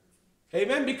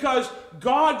 Amen? Because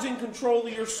God's in control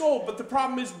of your soul, but the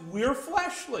problem is we're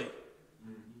fleshly.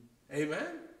 Amen?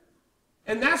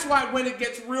 And that's why when it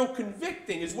gets real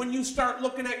convicting is when you start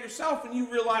looking at yourself and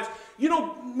you realize, you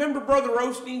know, remember Brother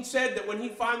Osteen said that when he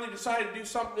finally decided to do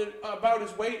something about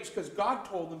his weight, it's because God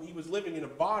told him he was living in a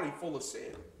body full of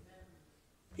sin.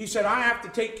 He said, I have to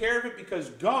take care of it because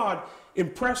God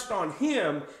impressed on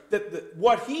him that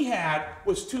what he had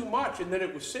was too much and that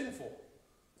it was sinful.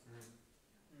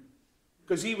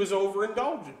 Because he was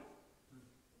overindulgent.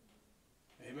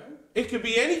 Amen. It could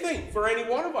be anything for any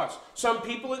one of us. Some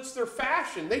people, it's their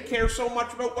fashion. They care so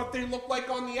much about what they look like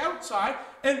on the outside.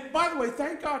 And by the way,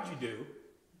 thank God you do.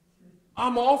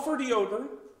 I'm all for deodorant.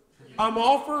 I'm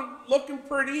all for looking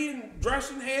pretty and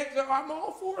dressing handsome. I'm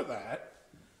all for that.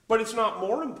 But it's not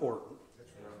more important.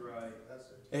 That's right. That's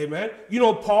it. Amen. You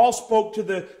know, Paul spoke to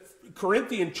the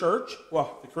Corinthian church.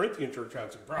 Well, the Corinthian church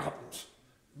had some problems.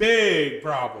 Big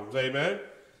problems. Amen.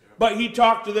 But he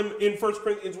talked to them in 1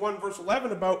 Corinthians 1 verse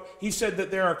 11 about, he said that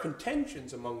there are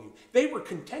contentions among you. They were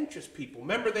contentious people.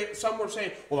 Remember, some were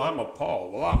saying, well, I'm of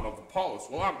Paul. Well, I'm of Apollos.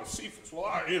 Well, I'm of Cephas.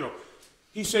 Well,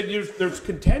 He said there's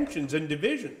contentions and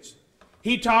divisions.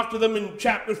 He talked to them in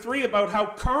chapter 3 about how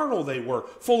carnal they were,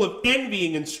 full of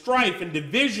envying and strife and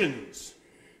divisions.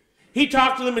 He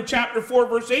talked to them in chapter 4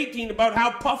 verse 18 about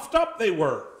how puffed up they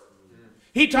were.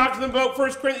 He talked to them about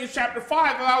 1 Corinthians chapter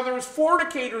 5, about how there was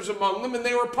fornicators among them and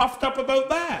they were puffed up about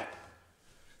that.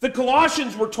 The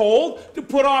Colossians were told to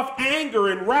put off anger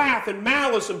and wrath and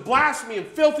malice and blasphemy and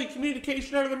filthy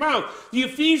communication out of their mouth. The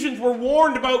Ephesians were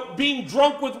warned about being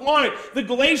drunk with wine. The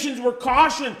Galatians were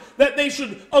cautioned that they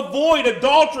should avoid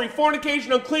adultery,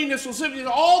 fornication, uncleanness,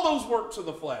 lasciviousness, all those works of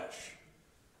the flesh.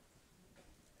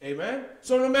 Amen?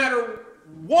 So no matter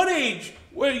what age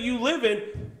where you live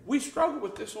in, we struggle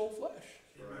with this old flesh.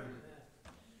 Amen.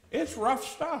 It's rough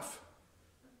stuff.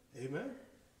 Amen?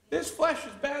 This flesh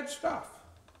is bad stuff.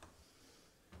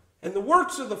 And the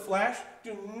works of the flesh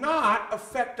do not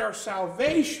affect our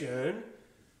salvation,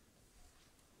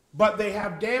 but they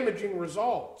have damaging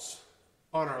results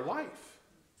on our life.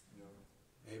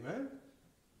 Yeah. Amen?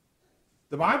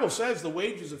 The Bible says the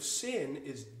wages of sin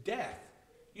is death.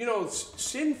 You know,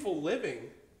 sinful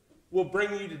living will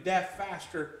bring you to death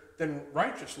faster than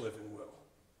righteous living will.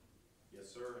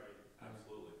 Yes, sir.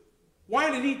 Absolutely. Why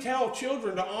did he tell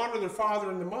children to honor their father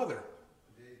and their mother?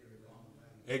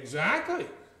 Exactly.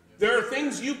 There are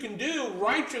things you can do,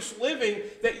 righteous living,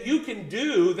 that you can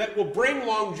do that will bring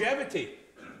longevity.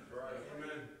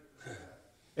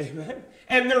 Amen.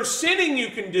 And there's sinning you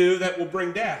can do that will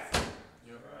bring death.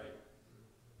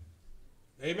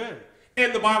 Amen.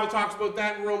 And the Bible talks about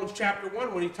that in Romans chapter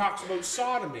 1 when he talks about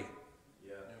sodomy.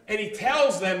 Yeah. And he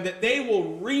tells them that they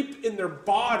will reap in their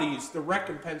bodies the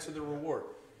recompense of the reward.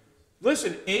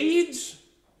 Listen, AIDS,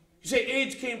 you say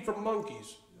AIDS came from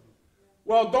monkeys.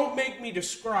 Well, don't make me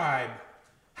describe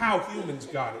how humans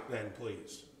got it then,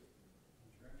 please.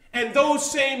 And those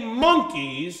same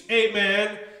monkeys,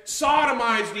 amen,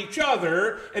 sodomized each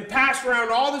other and passed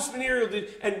around all this venereal,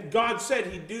 and God said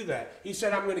he'd do that. He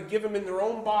said, I'm going to give them in their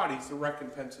own bodies the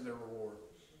recompense of their reward.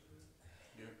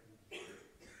 Yeah.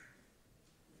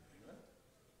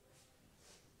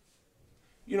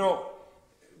 You know,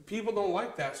 people don't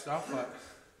like that stuff, but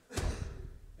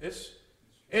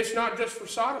it's not just for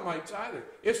sodomites either.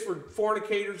 It's for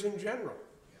fornicators in general.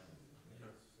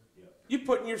 You're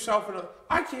putting yourself in a...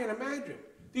 I can't imagine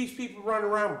these people running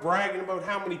around bragging about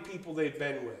how many people they've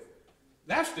been with.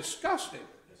 That's disgusting.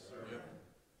 Yes, sir.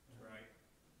 Right.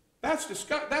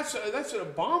 That's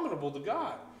abominable to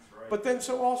God. Right. But then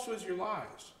so also is your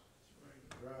lies.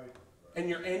 Right. And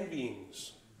your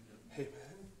envyings. Amen.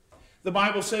 The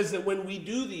Bible says that when we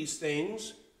do these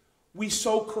things, we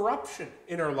sow corruption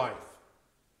in our life.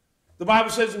 The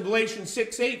Bible says in Galatians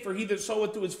 6:8, for he that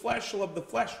soweth to his flesh shall of the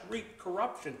flesh reap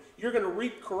corruption. You're going to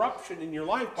reap corruption in your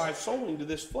life by sowing to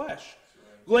this flesh.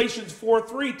 Galatians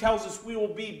 4:3 tells us we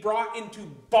will be brought into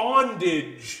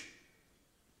bondage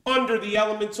under the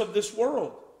elements of this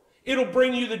world. It'll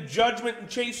bring you the judgment and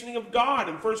chastening of God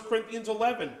in 1 Corinthians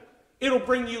 11. It'll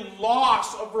bring you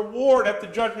loss of reward at the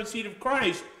judgment seat of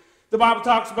Christ. The Bible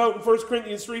talks about in 1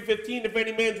 Corinthians 3:15, if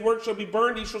any man's work shall be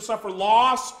burned, he shall suffer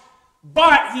loss,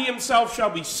 but he himself shall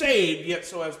be saved, yet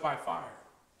so as by fire.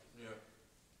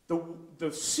 Yeah.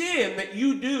 The sin that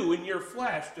you do in your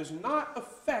flesh does not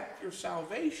affect your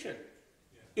salvation.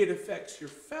 Yeah. It affects your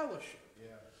fellowship.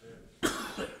 Yeah,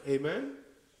 amen?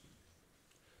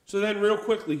 So then real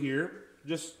quickly here,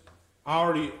 I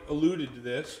already alluded to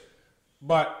this,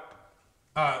 but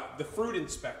the fruit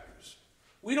inspectors.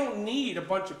 We don't need a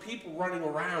bunch of people running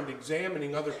around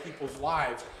examining other people's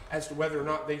lives as to whether or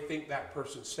not they think that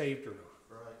person's saved or not.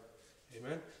 Right.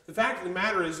 Amen? The fact of the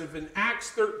matter is, if in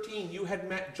Acts 13 you had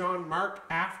met John Mark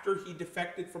after he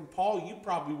defected from Paul, you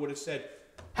probably would have said,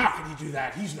 how can he do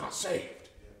that? He's not saved.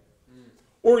 Yeah.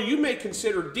 Or you may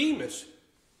consider Demas,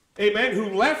 amen,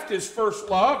 who left his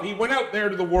first love. He went out there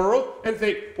to the world and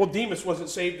think, well, Demas wasn't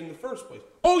saved in the first place.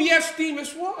 Oh, yes,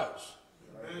 Demas was.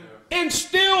 And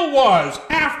still was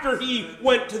after he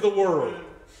went to the world.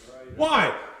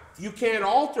 Why? You can't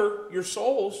alter your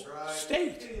soul's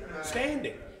standing.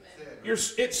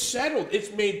 It's settled.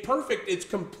 It's made perfect. It's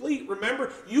complete.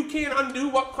 Remember, you can't undo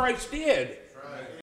what Christ did.